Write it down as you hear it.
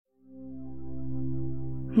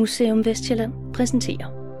Museum Vestsjælland præsenterer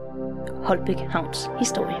Holbæk Havns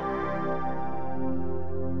historie.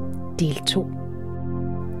 Del 2.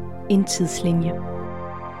 En tidslinje.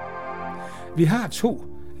 Vi har 2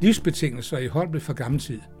 livsbetingelser i Holbæk fra gammel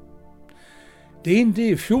tid. Det ene, det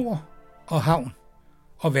er fjord og havn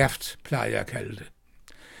og værft, plejer jeg at kalde det.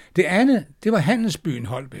 Det andet, det var handelsbyen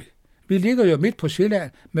Holbæk. Vi ligger jo midt på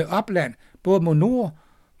Sjælland med opland, både mod nord,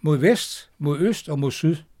 mod vest, mod øst og mod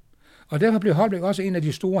syd. Og derfor blev Holbæk også en af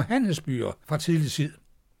de store handelsbyer fra tidlig tid.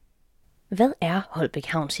 Hvad er Holbæk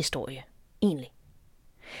Havns historie egentlig?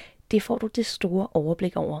 Det får du det store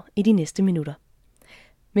overblik over i de næste minutter.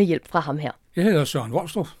 Med hjælp fra ham her. Jeg hedder Søren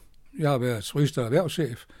Volstrup. Jeg har været turist- og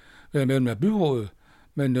erhvervschef, været medlem af byrådet,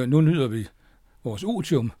 men nu nyder vi vores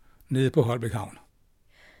otium nede på Holbæk Havn.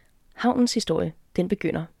 Havnens historie, den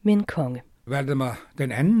begynder med en konge. Valdemar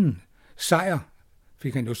den anden, Sejr,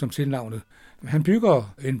 fik han jo som tilnavnet. Han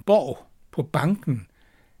bygger en borg på banken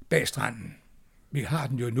bag stranden. Vi har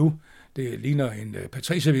den jo nu. Det ligner en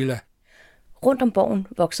patriciervilla. Rundt om borgen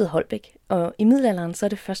voksede Holbæk, og i middelalderen så er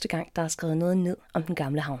det første gang, der er skrevet noget ned om den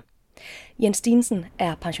gamle havn. Jens Stinesen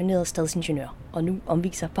er pensioneret stadsingeniør, og nu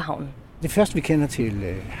omviser på havnen. Det første, vi kender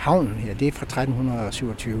til havnen her, det er fra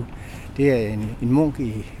 1327. Det er en munk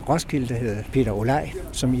i Roskilde, der hedder Peter Olej,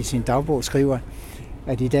 som i sin dagbog skriver,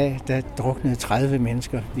 at i dag der druknede 30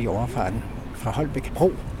 mennesker i overfarten fra Holbæk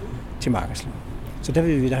Bro til Markerslev. Så der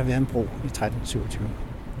ved vi, der har været en bro i 1327.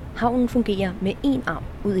 Havnen fungerer med én arm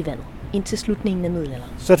ud i vandet indtil slutningen af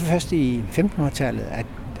middelalderen. Så er det først i 1500-tallet,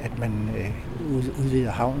 at man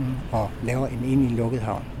udvider havnen og laver en egentlig lukket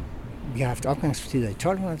havn. Vi har haft opgangstider i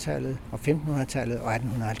 1200-tallet og 1500-tallet og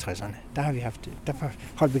 1850'erne. Der har vi haft, der var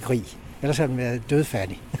Holbæk rig. Ellers har den været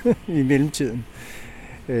dødfærdig i mellemtiden.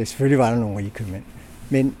 Selvfølgelig var der nogle rige købmænd.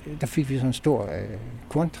 Men der fik vi sådan en stor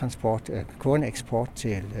korneksport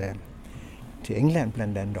til England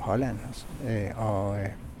blandt andet og Holland.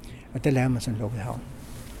 Og der lavede man sådan en lukket havn.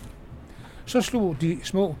 Så slog de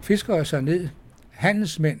små fiskere sig ned,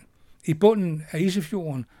 handelsmænd, i bunden af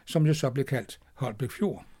Isefjorden, som jo så blev kaldt Holbæk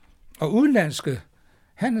Fjord. Og udenlandske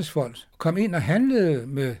handelsfolk kom ind og handlede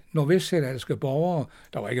med nordvestsjællandske borgere.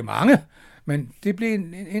 Der var ikke mange, men det blev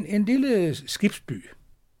en lille skibsby.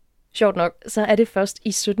 Sjovt nok, så er det først i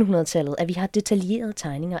 1700-tallet, at vi har detaljerede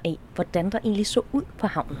tegninger af, hvordan der egentlig så ud på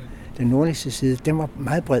havnen. Den nordligste side, den var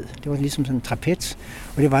meget bred. Det var ligesom sådan en trapez,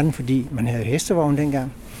 og det var den, fordi man havde hestevogn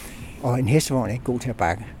dengang, og en hestevogn er ikke god til at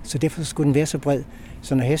bakke. Så derfor skulle den være så bred,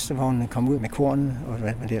 så når hestevognene kom ud med kornet, og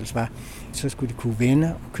hvad det ellers var, så skulle de kunne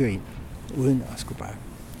vende og køre ind, uden at skulle bakke.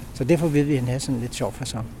 Så derfor ved vi, at den havde sådan lidt sjov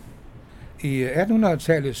facon. I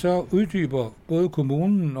 1800-tallet så uddyber både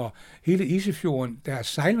kommunen og hele Isefjorden deres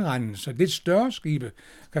sejlrende, så lidt større skibe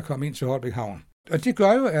kan komme ind til Holbæk Havn. Og det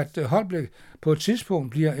gør jo, at Holbæk på et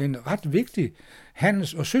tidspunkt bliver en ret vigtig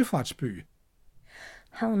handels- og søfartsby.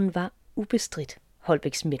 Havnen var ubestridt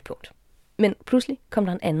Holbæks midtpunkt. Men pludselig kom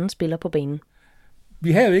der en anden spiller på banen.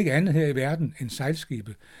 Vi har jo ikke andet her i verden end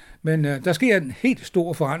sejlskibe, men der sker en helt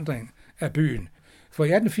stor forandring af byen. For i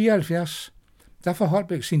 1874, der får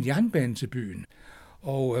Holbæk sin jernbane til byen,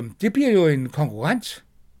 og det bliver jo en konkurrent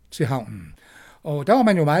til havnen. Og der var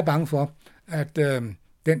man jo meget bange for, at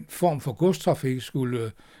den form for godstrafik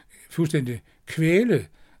skulle fuldstændig kvæle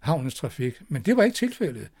havnens trafik, men det var ikke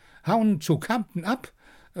tilfældet. Havnen tog kampen op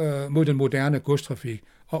mod den moderne godstrafik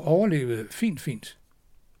og overlevede fint.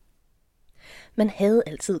 Man havde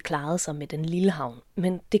altid klaret sig med den lille havn,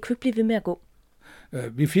 men det kunne ikke blive ved med at gå.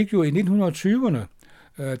 Vi fik jo i 1920'erne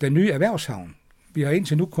den nye erhvervshavn. Vi har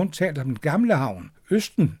indtil nu kun talt om den gamle havn,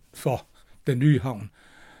 østen for den nye havn.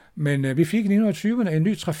 Men vi fik i 1920'erne en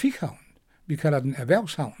ny trafikhavn. Vi kalder den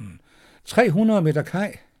erhvervshavnen. 300 meter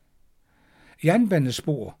kaj,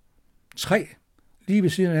 jernbanespor, 3 lige ved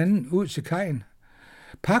siden af anden ud til kajen,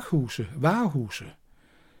 pakhuse, varehuse.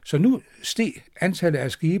 Så nu steg antallet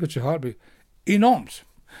af skibe til Holbæk enormt.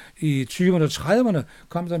 I 20'erne og 30'erne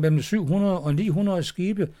kom der mellem 700 og 900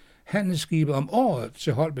 skibe, handelsskibe om året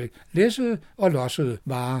til Holbæk, læssede og lossede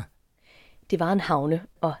varer. Det var en havne-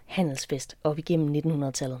 og handelsfest op igennem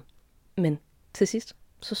 1900-tallet. Men til sidst,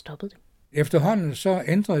 så stoppede det. Efterhånden så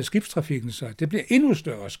ændrede skibstrafikken sig. Det blev endnu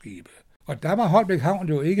større skibe. Og der var Holbæk Havn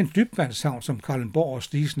jo ikke en dybvandshavn som Kalundborg og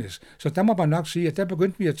Stigsnæs. Så der må man nok sige, at der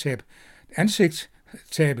begyndte vi at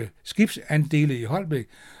tabe skibsandele i Holbæk.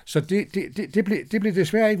 Så det blev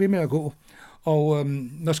desværre ikke ved med at gå. Og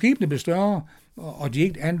når skibene blev større, og de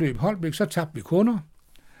ikke anløb Holbæk, så tabte vi kunder.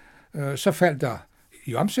 Så faldt der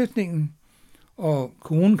i omsætningen, og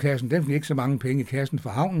kommunekassen, den fik ikke så mange penge i kassen for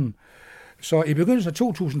havnen. Så i begyndelsen af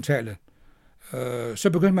 2000-tallet, så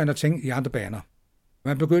begyndte man at tænke i andre baner.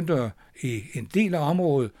 Man begyndte i en del af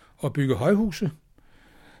området at bygge højhuse.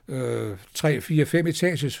 3, 4, 5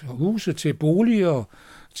 etages huse til boliger,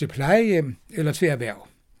 til plejehjem eller til erhverv.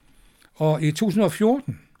 Og i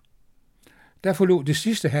 2014, der forlod det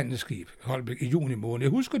sidste handelsskib Holbæk i juni måned. Jeg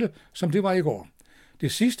husker det, som det var i går.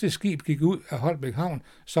 Det sidste skib gik ud af Holbæk Havn,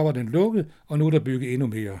 så var den lukket, og nu er der bygget endnu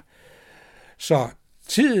mere. Så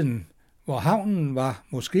tiden, hvor havnen var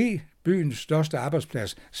måske byens største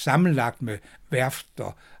arbejdsplads, sammenlagt med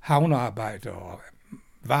værfter, havnearbejder og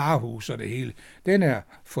varehus og det hele, den er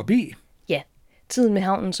forbi. Ja, tiden med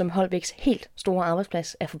havnen som Holbæks helt store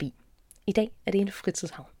arbejdsplads er forbi. I dag er det en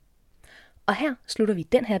fritidshavn. Og her slutter vi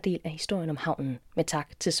den her del af historien om havnen med tak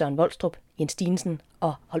til Søren Volstrup, Jens Stinesen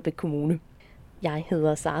og Holbæk Kommune. Jeg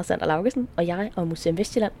hedder Sara Sander Laugesen, og jeg og Museum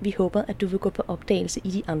Vestjylland, vi håber, at du vil gå på opdagelse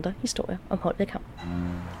i de andre historier om Holbæk Havn.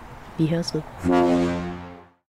 Vi høres ved.